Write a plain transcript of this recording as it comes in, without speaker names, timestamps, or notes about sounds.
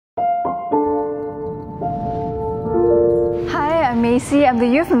Mei Sze. I'm the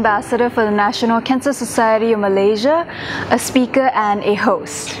Youth Ambassador for the National Cancer Society of Malaysia, a speaker and a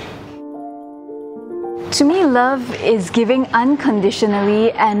host. To me, love is giving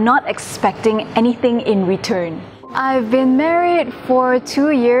unconditionally and not expecting anything in return. I've been married for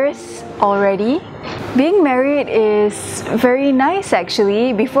 2 years already. Being married is very nice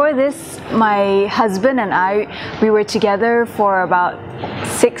actually. Before this, my husband and we were together for about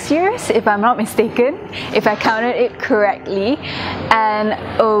 6 years, if I'm not mistaken, if I counted it correctly, and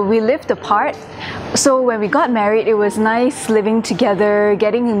we lived apart. So when we got married, it was nice living together,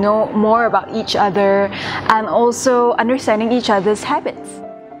 getting to know more about each other, and also understanding each other's habits.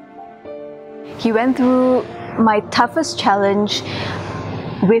 He went through my toughest challenge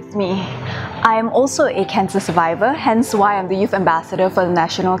with me. I am also a cancer survivor, hence why I'm the Youth Ambassador for the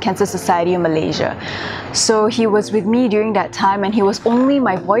National Cancer Society of Malaysia. So he was with me during that time and he was only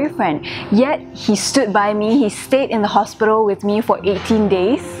my boyfriend, yet he stood by me. He stayed in the hospital with me for 18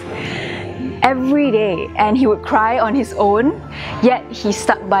 days, every day, and he would cry on his own, yet he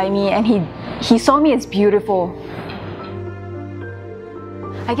stuck by me and he saw me as beautiful.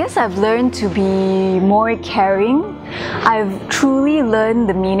 I guess I've learned to be more caring. I've truly learned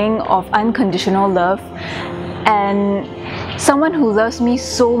the meaning of unconditional love and someone who loves me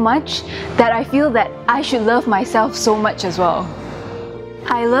so much that I feel that I should love myself so much as well.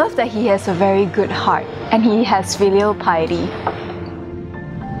 I love that he has a very good heart and he has filial piety.